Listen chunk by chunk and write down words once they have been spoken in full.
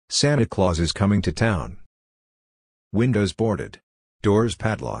Santa Claus is coming to town. Windows boarded. Doors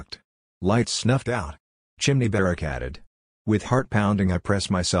padlocked. Lights snuffed out. Chimney barricaded. With heart pounding I press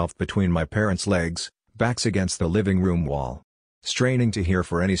myself between my parents' legs, backs against the living room wall. Straining to hear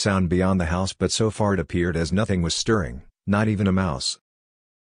for any sound beyond the house, but so far it appeared as nothing was stirring, not even a mouse.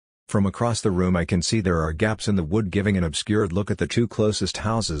 From across the room I can see there are gaps in the wood, giving an obscured look at the two closest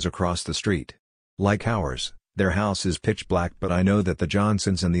houses across the street. Like ours, their house is pitch black, but I know that the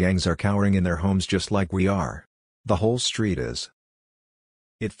Johnsons and the Yangs are cowering in their homes just like we are. The whole street is.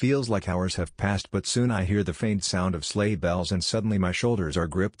 It feels like hours have passed, but soon I hear the faint sound of sleigh bells and suddenly my shoulders are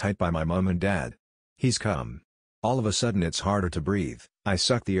gripped tight by my mom and dad. He's come. All of a sudden it's harder to breathe. I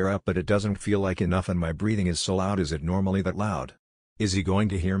suck the air up, but it doesn't feel like enough, and my breathing is so loud. Is it normally that loud? Is he going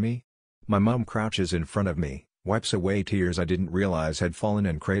to hear me? My mom crouches in front of me, wipes away tears I didn't realize had fallen,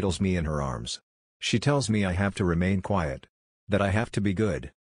 and cradles me in her arms. She tells me I have to remain quiet. That I have to be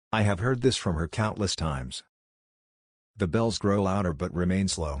good. I have heard this from her countless times. The bells grow louder but remain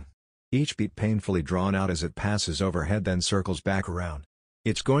slow. Each beat painfully drawn out as it passes overhead, then circles back around.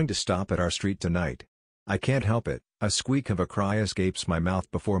 It's going to stop at our street tonight. I can't help it. A squeak of a cry escapes my mouth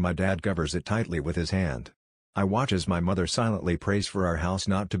before my dad covers it tightly with his hand. I watch as my mother silently prays for our house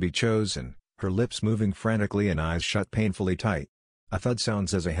not to be chosen, her lips moving frantically and eyes shut painfully tight. A thud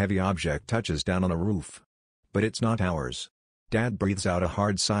sounds as a heavy object touches down on a roof. But it's not ours. Dad breathes out a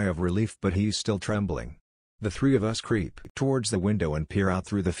hard sigh of relief, but he's still trembling. The three of us creep towards the window and peer out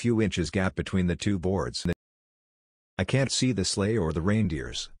through the few inches gap between the two boards. I can't see the sleigh or the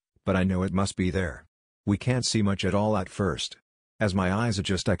reindeers, but I know it must be there. We can't see much at all at first. As my eyes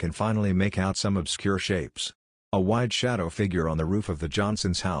adjust, I can finally make out some obscure shapes. A wide shadow figure on the roof of the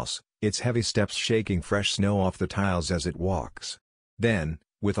Johnsons' house, its heavy steps shaking fresh snow off the tiles as it walks. Then,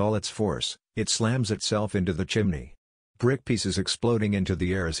 with all its force, it slams itself into the chimney. Brick pieces exploding into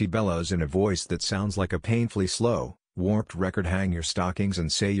the air as he bellows in a voice that sounds like a painfully slow, warped record. Hang your stockings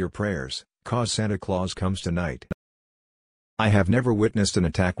and say your prayers, 'cause Santa Claus comes tonight. I have never witnessed an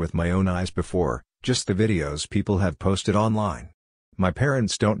attack with my own eyes before, just the videos people have posted online. My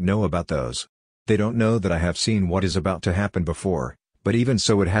parents don't know about those. They don't know that I have seen what is about to happen before, but even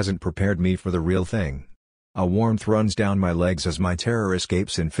so it hasn't prepared me for the real thing. A warmth runs down my legs as my terror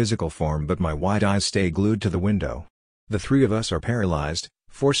escapes in physical form, but my wide eyes stay glued to the window. The three of us are paralyzed,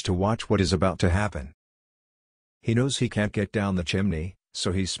 forced to watch what is about to happen. He knows he can't get down the chimney,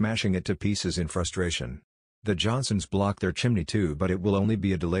 so he's smashing it to pieces in frustration. The Johnsons block their chimney too, but it will only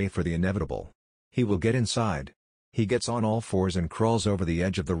be a delay for the inevitable. He will get inside. He gets on all fours and crawls over the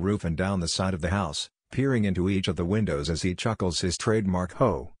edge of the roof and down the side of the house, peering into each of the windows as he chuckles his trademark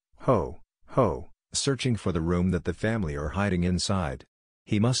ho, ho, ho, searching for the room that the family are hiding inside.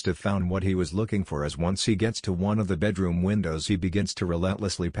 He must have found what he was looking for, as once he gets to one of the bedroom windows he begins to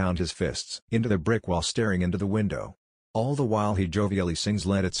relentlessly pound his fists into the brick while staring into the window. All the while he jovially sings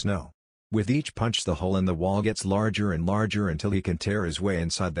 "Let It Snow." With each punch the hole in the wall gets larger and larger until he can tear his way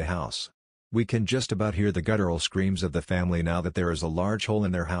inside the house. We can just about hear the guttural screams of the family now that there is a large hole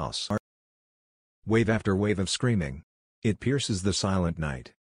in their house. Wave after wave of screaming. It pierces the silent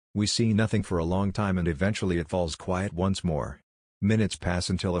night. We see nothing for a long time, and eventually it falls quiet once more. Minutes pass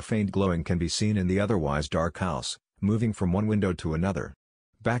until a faint glowing can be seen in the otherwise dark house, moving from one window to another.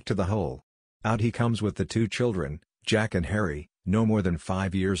 Back to the hole. Out he comes with the two children, Jack and Harry, no more than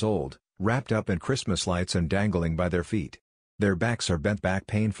 5 years old, wrapped up in Christmas lights and dangling by their feet. Their backs are bent back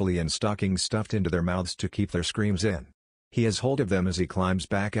painfully and stockings stuffed into their mouths to keep their screams in. He has hold of them as he climbs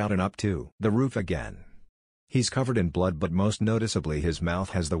back out and up to the roof again. He's covered in blood, but most noticeably his mouth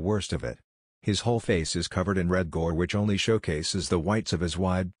has the worst of it. His whole face is covered in red gore, which only showcases the whites of his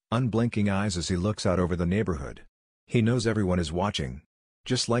wide, unblinking eyes as he looks out over the neighborhood. He knows everyone is watching.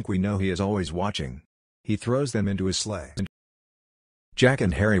 Just like we know he is always watching. He throws them into his sleigh. Jack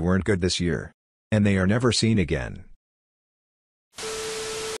and Harry weren't good this year. And they are never seen again.